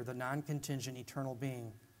creator, the non-contingent eternal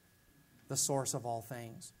being, the source of all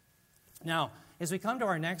things. Now, as we come to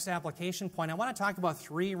our next application point, I want to talk about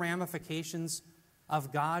 3 ramifications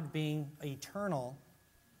of God being eternal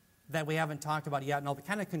that we haven't talked about yet, and I'll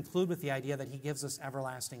kind of conclude with the idea that he gives us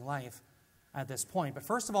everlasting life at this point. But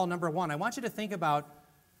first of all, number 1, I want you to think about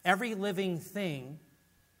every living thing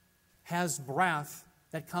has breath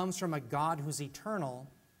that comes from a God who's eternal,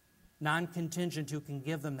 non-contingent, who can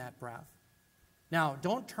give them that breath. Now,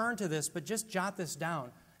 don't turn to this, but just jot this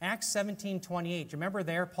down. Acts 17:28. Remember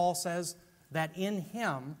there, Paul says that in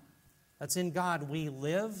him, that's in God, we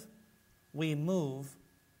live, we move,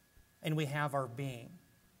 and we have our being.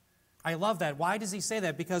 I love that. Why does he say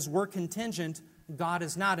that? Because we're contingent, God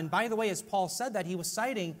is not. And by the way, as Paul said that, he was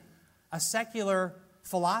citing a secular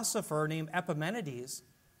philosopher named Epimenides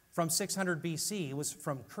from 600 BC. He was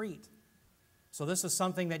from Crete. So this is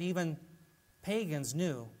something that even pagans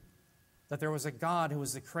knew, that there was a God who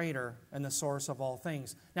was the creator and the source of all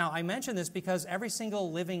things. Now, I mention this because every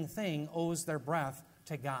single living thing owes their breath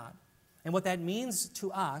to God. And what that means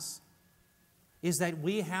to us is that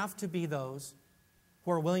we have to be those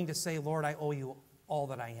who are willing to say, Lord, I owe you all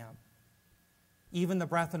that I am. Even the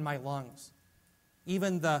breath in my lungs,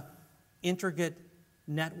 even the intricate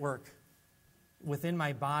network within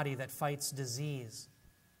my body that fights disease,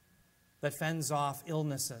 that fends off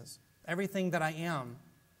illnesses. Everything that I am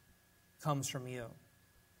comes from you.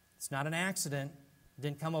 It's not an accident. It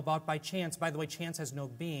didn't come about by chance. By the way, chance has no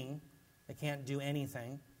being. It can't do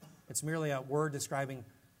anything. It's merely a word describing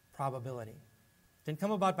probability. It didn't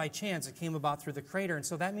come about by chance. It came about through the Creator. And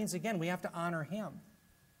so that means, again, we have to honor him.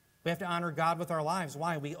 We have to honor God with our lives.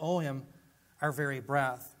 Why? We owe him our very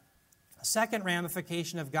breath. A second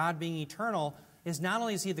ramification of God being eternal is not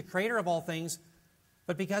only is he the creator of all things,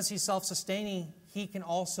 but because he's self-sustaining, he can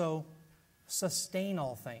also sustain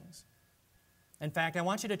all things. In fact, I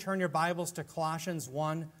want you to turn your Bibles to Colossians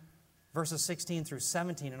 1, verses 16 through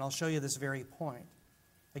 17, and I'll show you this very point.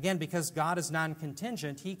 Again, because God is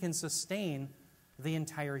non-contingent, he can sustain the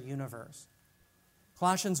entire universe.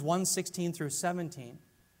 Colossians 1, 16 through 17.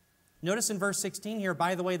 Notice in verse 16 here,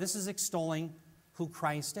 by the way, this is extolling who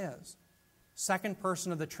Christ is. Second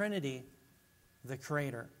person of the Trinity, the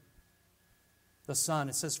Creator. The Son.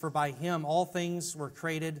 It says, for by him all things were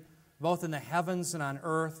created, both in the heavens and on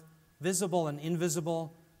earth, visible and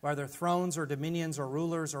invisible, whether thrones or dominions or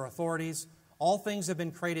rulers or authorities. All things have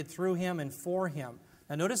been created through him and for him.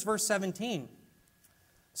 Now notice verse 17. It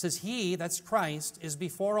says, he, that's Christ, is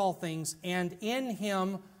before all things, and in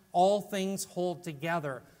him all things hold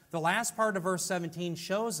together. The last part of verse 17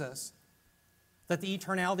 shows us that the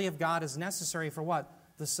eternality of God is necessary for what?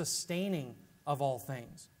 The sustaining of all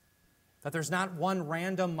things. That there's not one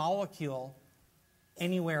random molecule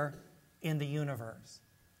anywhere in the universe.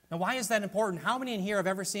 Now, why is that important? How many in here have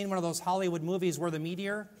ever seen one of those Hollywood movies where the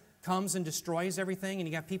meteor comes and destroys everything, and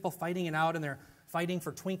you got people fighting it out, and they're fighting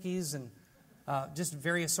for Twinkies and just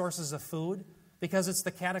various sources of food because it's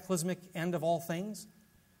the cataclysmic end of all things?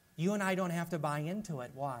 You and I don't have to buy into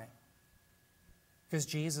it. Why? Because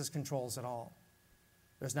Jesus controls it all.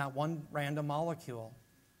 There's not one random molecule.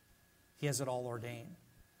 He has it all ordained.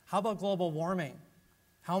 How about global warming?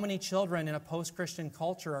 How many children in a post-Christian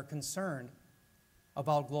culture are concerned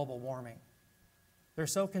about global warming? They're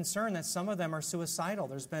so concerned that some of them are suicidal.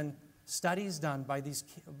 There's been studies done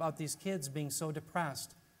about these kids being so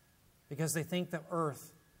depressed because they think the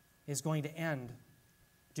earth is going to end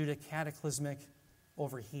due to cataclysmic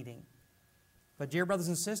overheating. But dear brothers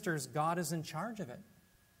and sisters, God is in charge of it.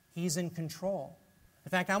 He's in control. In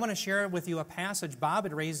fact, I want to share with you a passage. Bob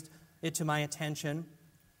had raised it to my attention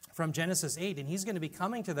from Genesis 8, and he's going to be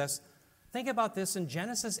coming to this. Think about this in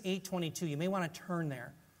Genesis 8:22. You may want to turn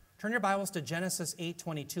there. Turn your Bibles to Genesis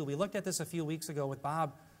 8:22. We looked at this a few weeks ago with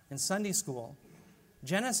Bob in Sunday school.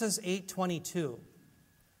 Genesis 8:22.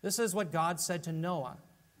 This is what God said to Noah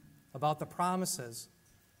about the promises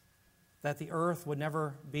that the earth would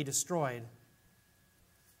never be destroyed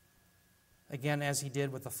again as he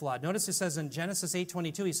did with the flood. Notice it says in Genesis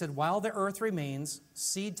 8:22, he said, while the earth remains,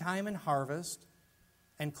 seed time and harvest,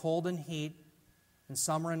 and cold and heat, and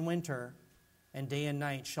summer and winter, and day and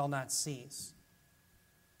night shall not cease.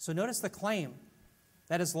 So notice the claim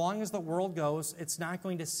that as long as the world goes, it's not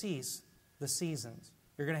going to cease the seasons.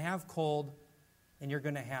 You're going to have cold and you're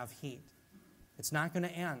going to have heat. It's not going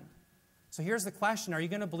to end. So here's the question. Are you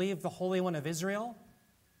going to believe the Holy One of Israel?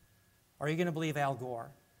 Or are you going to believe Al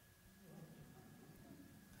Gore?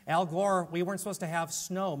 Al Gore, we weren't supposed to have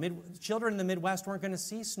snow. Children in the Midwest weren't going to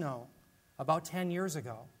see snow about 10 years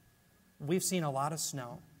ago. We've seen a lot of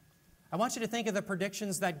snow. I want you to think of the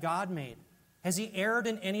predictions that God made Has he erred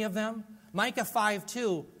in any of them? Micah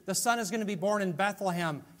 5:2, the son is going to be born in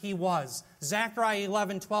Bethlehem. He was. Zechariah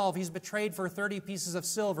 11:12, he's betrayed for 30 pieces of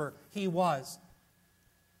silver. He was.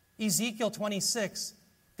 Ezekiel 26,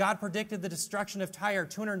 God predicted the destruction of Tyre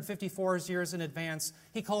 254 years in advance.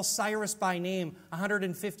 He calls Cyrus by name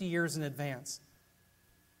 150 years in advance.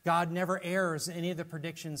 God never errs in any of the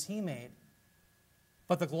predictions he made.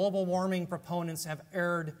 But the global warming proponents have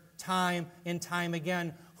erred time and time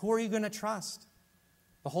again. Who are you going to trust?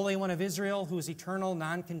 The Holy One of Israel, who is eternal,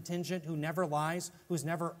 non-contingent, who never lies, who's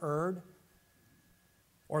never erred?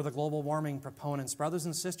 Or the global warming proponents? Brothers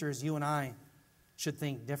and sisters, you and I should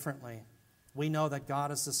think differently. We know that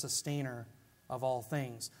God is the sustainer of all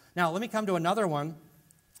things. Now, let me come to another one,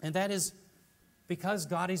 and that is because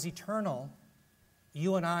God is eternal,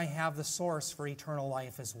 you and I have the source for eternal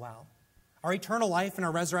life as well. Our eternal life in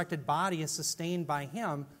our resurrected body is sustained by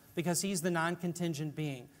Him because He's the non-contingent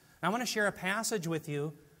being. Now, I want to share a passage with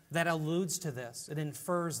you that alludes to this. It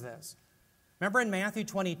infers this. Remember in Matthew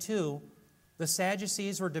 22, the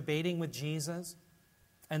Sadducees were debating with Jesus,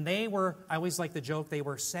 and they were, I always like the joke, they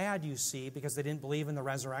were sad, you see, because they didn't believe in the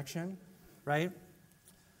resurrection, right?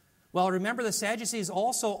 Well, remember the Sadducees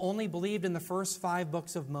also only believed in the first 5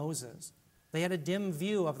 books of Moses. They had a dim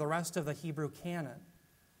view of the rest of the Hebrew canon.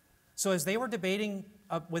 So as they were debating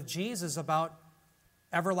with Jesus about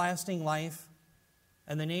everlasting life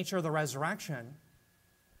and the nature of the resurrection,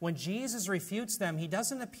 when Jesus refutes them, He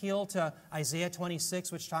doesn't appeal to Isaiah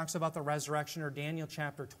 26, which talks about the resurrection, or Daniel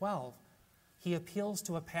chapter 12. He appeals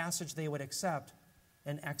to a passage they would accept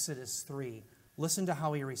in Exodus 3. Listen to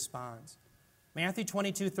how He responds. Matthew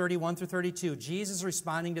 22, 31 through 32, Jesus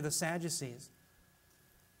responding to the Sadducees.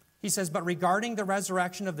 He says, "But regarding the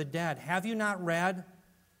resurrection of the dead, have you not read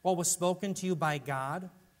what was spoken to you by God?"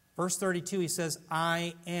 Verse 32, He says,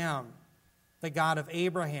 "I am the God of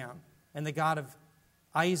Abraham and the God of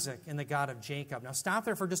Isaac and the God of Jacob." Now stop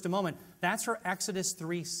there for just a moment. That's for Exodus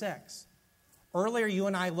 3:6. Earlier, you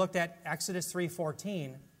and I looked at Exodus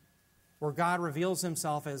 3:14, where God reveals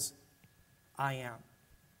Himself as I am.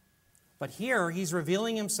 But here, He's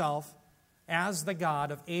revealing Himself as the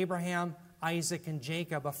God of Abraham, Isaac, and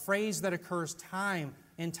Jacob, a phrase that occurs time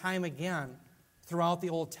and time again throughout the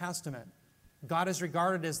Old Testament. God is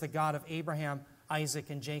regarded as the God of Abraham, Isaac,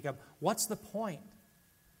 and Jacob. What's the point?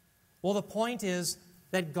 Well, the point is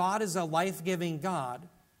that God is a life-giving God,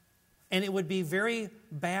 and it would be very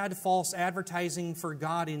bad false advertising for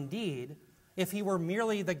God indeed if He were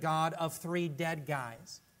merely the God of 3 dead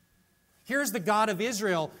guys. Here's the God of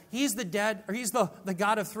Israel. He's the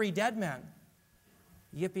God of 3 dead men.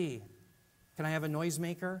 Yippee. Can I have a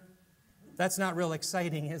noisemaker? That's not real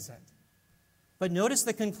exciting, is it? But notice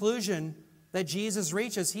the conclusion that Jesus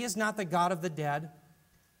reaches. He is not the God of the dead,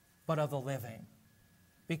 but of the living.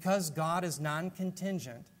 Because God is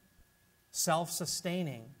non-contingent,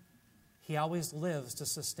 self-sustaining, He always lives to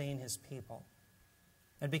sustain His people.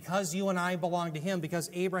 And because you and I belong to Him, because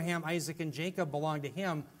Abraham, Isaac, and Jacob belong to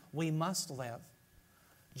Him, we must live.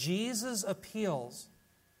 Jesus appeals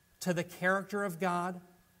to the character of God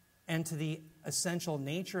and to the essential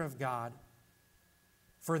nature of God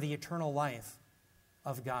for the eternal life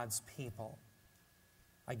of God's people.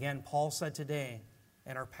 Again, Paul said today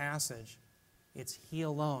in our passage, it's He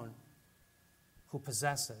alone who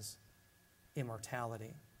possesses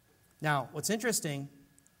immortality. Now, what's interesting,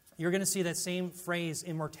 you're going to see that same phrase,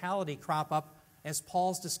 immortality, crop up as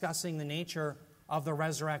Paul's discussing the nature of the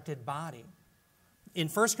resurrected body. In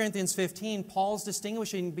 1 Corinthians 15, Paul's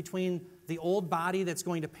distinguishing between the old body that's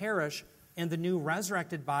going to perish and the new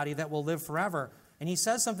resurrected body that will live forever. And he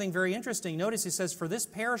says something very interesting. Notice he says, "For this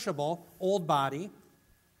perishable, old body,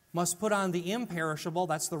 must put on the imperishable,"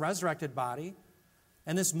 that's the resurrected body,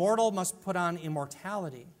 "and this mortal must put on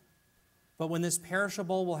immortality. But when this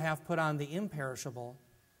perishable will have put on the imperishable,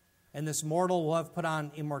 and this mortal will have put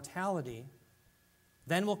on immortality,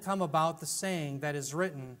 then will come about the saying that is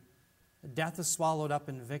written, death is swallowed up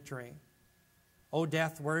in victory. O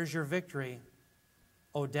death, where is your victory?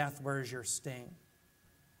 O death, where is your sting?"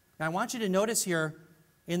 Now I want you to notice here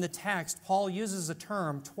in the text, Paul uses a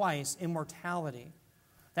term twice, immortality.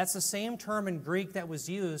 That's the same term in Greek that was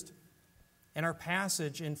used in our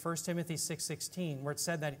passage in 1 Timothy 6:16, where it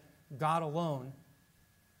said that God alone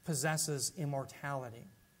possesses immortality.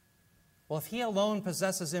 Well, if He alone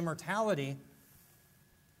possesses immortality,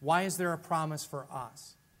 why is there a promise for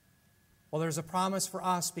us? Well, there's a promise for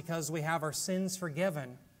us because we have our sins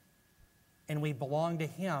forgiven and we belong to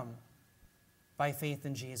Him by faith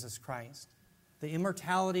in Jesus Christ. The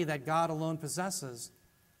immortality that God alone possesses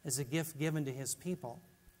is a gift given to His people,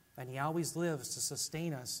 and He always lives to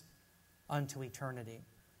sustain us unto eternity.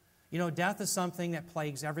 You know, death is something that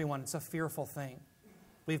plagues everyone. It's a fearful thing.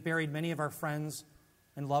 We've buried many of our friends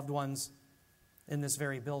and loved ones in this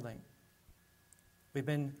very building. We've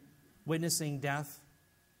been witnessing death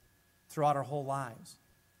throughout our whole lives.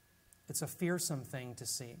 It's a fearsome thing to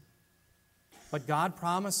see. But God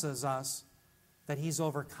promises us that He's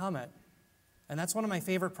overcome it. And that's one of my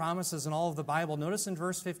favorite promises in all of the Bible. Notice in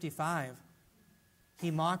verse 55,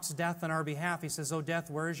 He mocks death on our behalf. He says, "O death,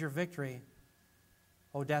 where is your victory?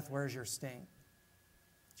 O death, where is your sting?"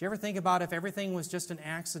 Do you ever think about if everything was just an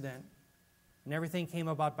accident and everything came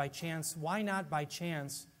about by chance? Why not by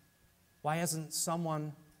chance? Why hasn't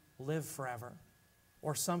someone lived forever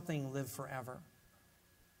or something lived forever?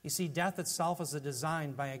 You see, death itself is a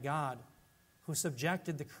design by a God who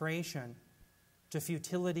subjected the creation to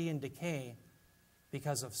futility and decay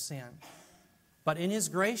because of sin. But in His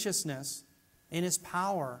graciousness, in His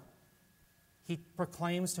power, He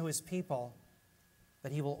proclaims to His people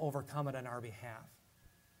that He will overcome it on our behalf.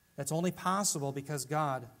 That's only possible because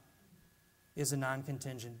God is a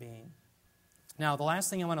non-contingent being. Now, the last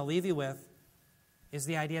thing I want to leave you with is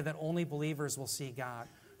the idea that only believers will see God.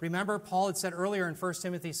 Remember, Paul had said earlier in 1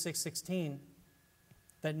 Timothy 6:16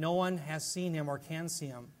 that no one has seen Him or can see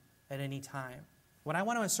Him at any time. What I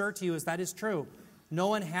want to assert to you is that is true. No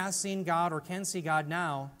one has seen God or can see God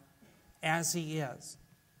now as He is.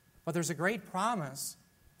 But there's a great promise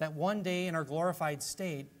that one day in our glorified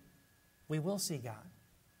state, we will see God.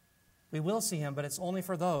 We will see Him, but it's only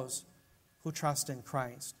for those who trust in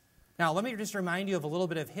Christ. Now, let me just remind you of a little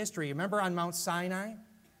bit of history. Remember on Mount Sinai,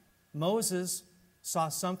 Moses saw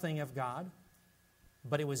something of God,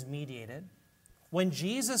 but it was mediated. When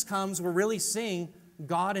Jesus comes, we're really seeing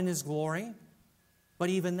God in His glory, but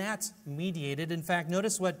even that's mediated. In fact,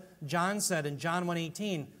 notice what John said in John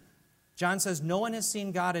 1:18. John says, "No one has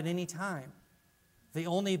seen God at any time. The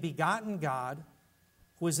only begotten God,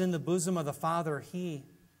 who is in the bosom of the Father, He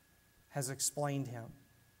has explained Him."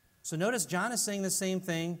 So notice John is saying the same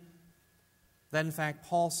thing that, in fact,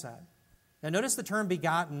 Paul said. Now notice the term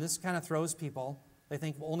begotten. This kind of throws people. They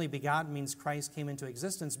think only begotten means Christ came into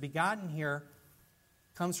existence. Begotten here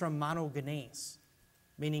comes from monogenes,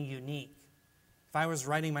 meaning unique. If I was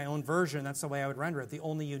writing my own version, that's the way I would render it, the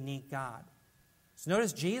only unique God. So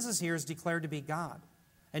notice Jesus here is declared to be God.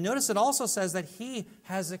 And notice it also says that He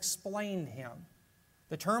has explained Him.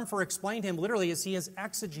 The term for explained Him literally is He has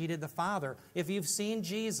exegeted the Father. If you've seen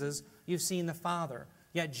Jesus, you've seen the Father.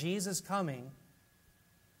 Yet Jesus coming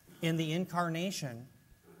in the incarnation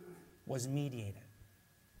was mediated.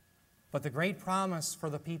 But the great promise for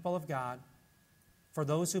the people of God, for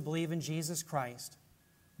those who believe in Jesus Christ,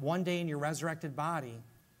 one day in your resurrected body,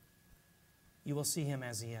 you will see Him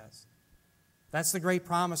as He is. That's the great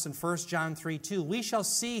promise in 1 John 3:2. We shall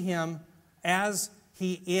see Him as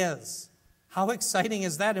He is. How exciting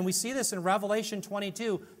is that? And we see this in Revelation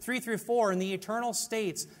 22, 3-4, in the eternal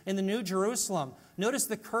states, in the New Jerusalem. Notice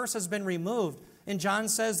the curse has been removed. And John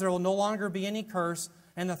says there will no longer be any curse,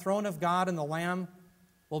 and the throne of God and the Lamb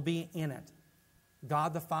will be in it.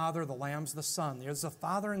 God the Father, the Lamb's the Son. There's the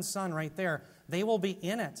Father and Son right there. They will be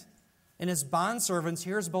in it. And His bondservants,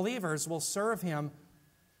 here's believers, will serve Him.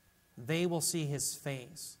 They will see His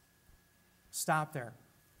face. Stop there.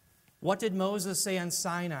 What did Moses say on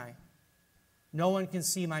Sinai? No one can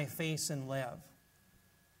see my face and live.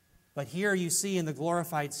 But here you see in the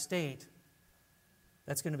glorified state,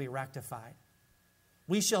 that's going to be rectified.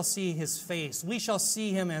 We shall see His face. We shall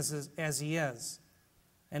see Him as He is.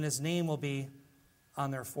 And His name will be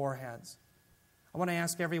on their foreheads. I want to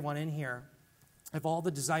ask everyone in here, if all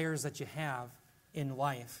the desires that you have in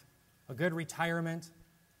life, a good retirement,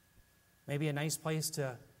 maybe a nice place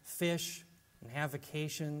to fish and have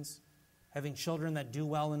vacations, having children that do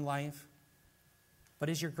well in life, but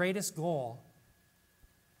is your greatest goal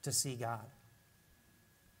to see God?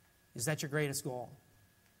 Is that your greatest goal?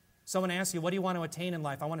 Someone asks you, what do you want to attain in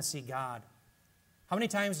life? I want to see God. How many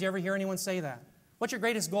times do you ever hear anyone say that? What's your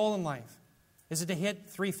greatest goal in life? Is it to hit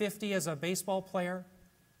 350 as a baseball player?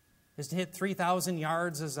 Is it to hit 3,000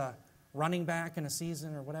 yards as a running back in a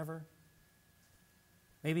season or whatever?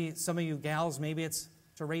 Maybe some of you gals, maybe it's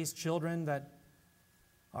to raise children that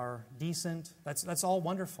are decent. That's all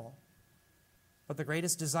wonderful. But the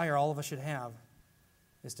greatest desire all of us should have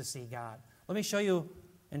is to see God. Let me show you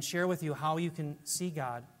and share with you how you can see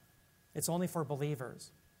God. It's only for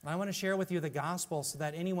believers. And I want to share with you the gospel so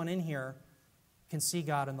that anyone in here can see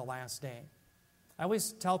God in the last day. I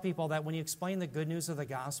always tell people that when you explain the good news of the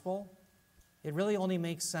gospel, it really only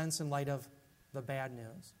makes sense in light of the bad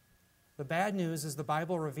news. The bad news is the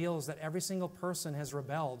Bible reveals that every single person has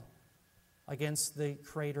rebelled against the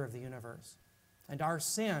Creator of the universe. And our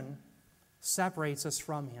sin separates us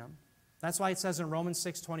from him. That's why it says in Romans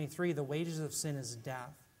 6:23, the wages of sin is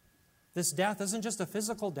death. This death isn't just a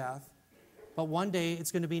physical death, but one day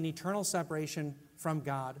it's going to be an eternal separation from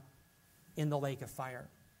God in the lake of fire.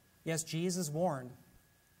 Yes, Jesus warned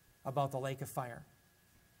about the lake of fire,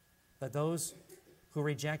 that those who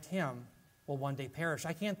reject him will one day perish.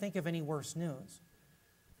 I can't think of any worse news.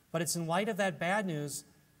 But it's in light of that bad news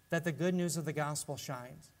that the good news of the gospel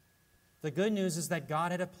shines. The good news is that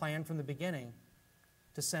God had a plan from the beginning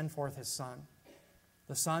to send forth his Son,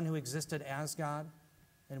 the Son who existed as God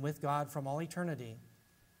and with God from all eternity,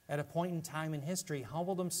 at a point in time in history,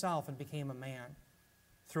 humbled himself and became a man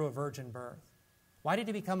through a virgin birth. Why did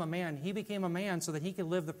he become a man? He became a man so that he could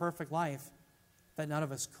live the perfect life that none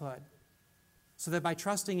of us could, so that by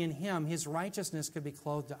trusting in him, his righteousness could be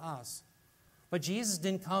clothed to us. But Jesus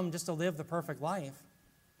didn't come just to live the perfect life.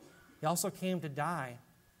 He also came to die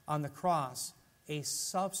on the cross, a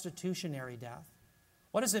substitutionary death.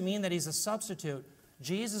 What does it mean that he's a substitute?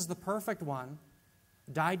 Jesus, the perfect one,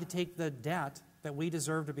 died to take the debt that we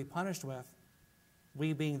deserve to be punished with,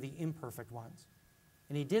 we being the imperfect ones.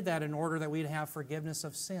 And he did that in order that we'd have forgiveness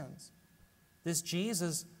of sins. This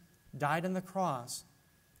Jesus died on the cross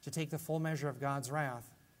to take the full measure of God's wrath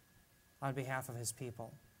on behalf of his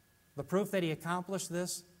people. The proof that he accomplished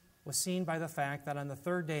this was seen by the fact that on the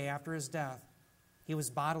third day after his death, he was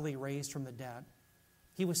bodily raised from the dead.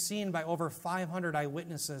 He was seen by over 500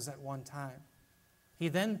 eyewitnesses at one time. He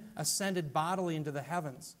then ascended bodily into the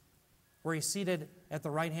heavens, where he's seated at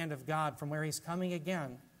the right hand of God, from where he's coming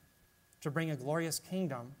again to bring a glorious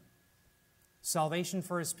kingdom, salvation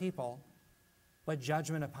for his people, but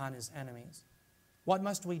judgment upon his enemies. What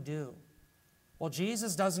must we do? Well,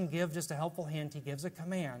 Jesus doesn't give just a helpful hint. He gives a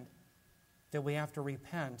command that we have to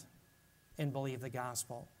repent and believe the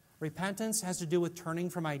gospel. Repentance has to do with turning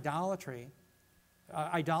from idolatry.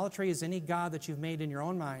 Idolatry is any god that you've made in your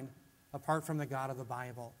own mind apart from the God of the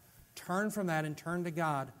Bible. Turn from that and turn to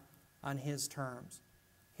God on his terms.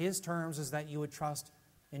 His terms is that you would trust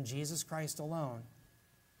in Jesus Christ alone,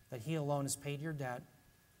 that he alone has paid your debt,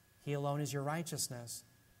 he alone is your righteousness,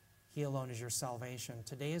 he alone is your salvation.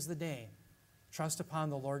 Today is the day. Trust upon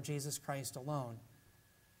the Lord Jesus Christ alone.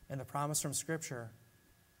 And the promise from Scripture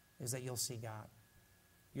is that you'll see God.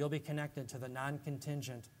 You'll be connected to the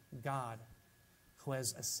non-contingent God who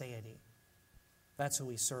has aseity. That's who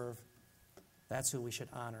we serve. That's who we should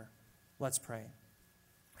honor. Let's pray.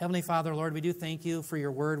 Heavenly Father, Lord, we do thank you for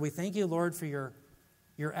your word. We thank you, Lord, for your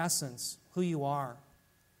essence, who you are,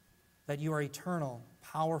 that you are eternal,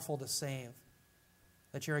 powerful to save,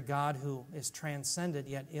 that you're a God who is transcendent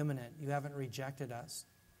yet immanent. You haven't rejected us.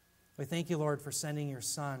 We thank you, Lord, for sending your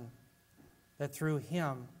Son, that through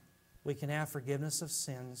him we can have forgiveness of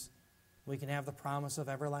sins, we can have the promise of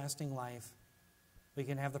everlasting life, we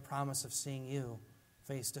can have the promise of seeing you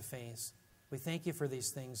face to face. We thank you for these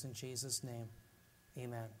things in Jesus' name.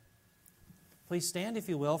 Amen. Please stand, if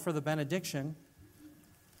you will, for the benediction.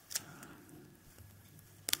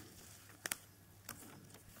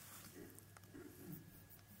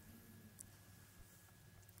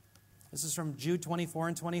 This is from Jude 24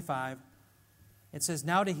 and 25. It says,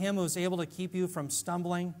 "Now to him who is able to keep you from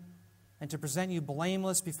stumbling and to present you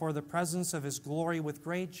blameless before the presence of his glory with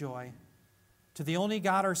great joy, to the only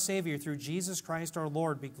God our Savior, through Jesus Christ our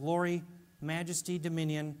Lord, be glory, majesty,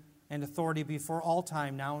 dominion, and authority before all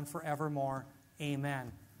time, now and forevermore.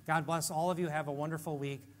 Amen." God bless all of you. Have a wonderful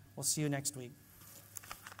week. We'll see you next week.